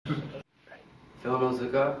Phil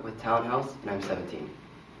Nozuka with Townhouse, and I'm 17.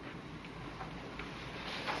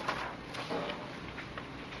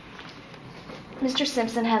 Mr.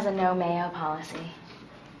 Simpson has a no mayo policy.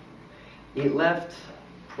 Eat left,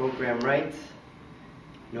 program right,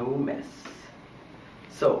 no mess.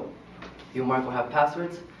 So, you and Mark will have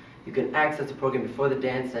passwords. You can access the program before the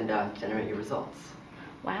dance and generate your results.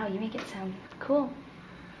 Wow, you make it sound cool.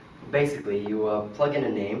 Basically, you plug in a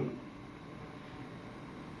name,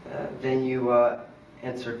 then you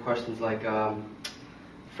answer questions like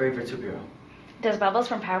favorite superhero. Does Bubbles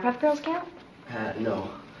from Powerpuff Girls count? No.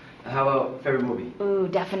 How about favorite movie? Ooh,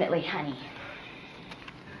 definitely Honey.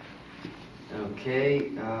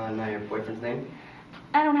 Okay, now your boyfriend's name?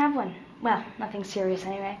 I don't have one. Well, nothing serious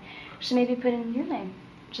anyway. Just maybe put in your name,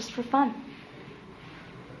 just for fun.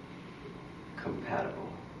 Compatible.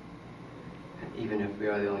 Even if we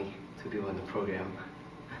are the only two people in the program.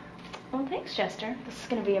 Well, thanks, Chester. This is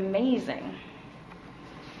going to be amazing.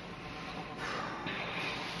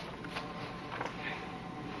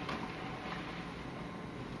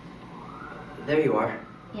 There you are.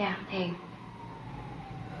 Yeah, hey.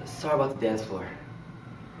 Sorry about the dance floor.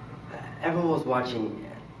 Everyone was watching.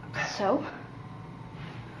 So?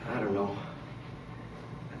 I don't know.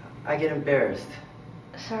 I get embarrassed.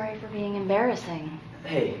 Sorry for being embarrassing.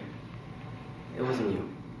 Hey, it wasn't you.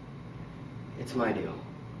 It's my deal.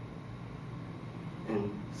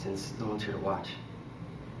 And since no one's here to watch.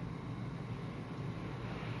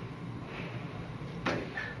 Wait.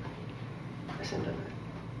 I shouldn't have done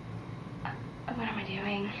that. What am I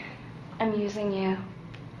doing? I'm using you.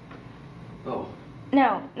 Oh.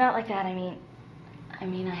 No, not like that. I mean, I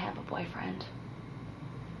have a boyfriend.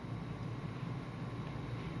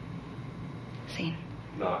 Scene.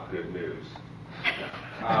 Not good news.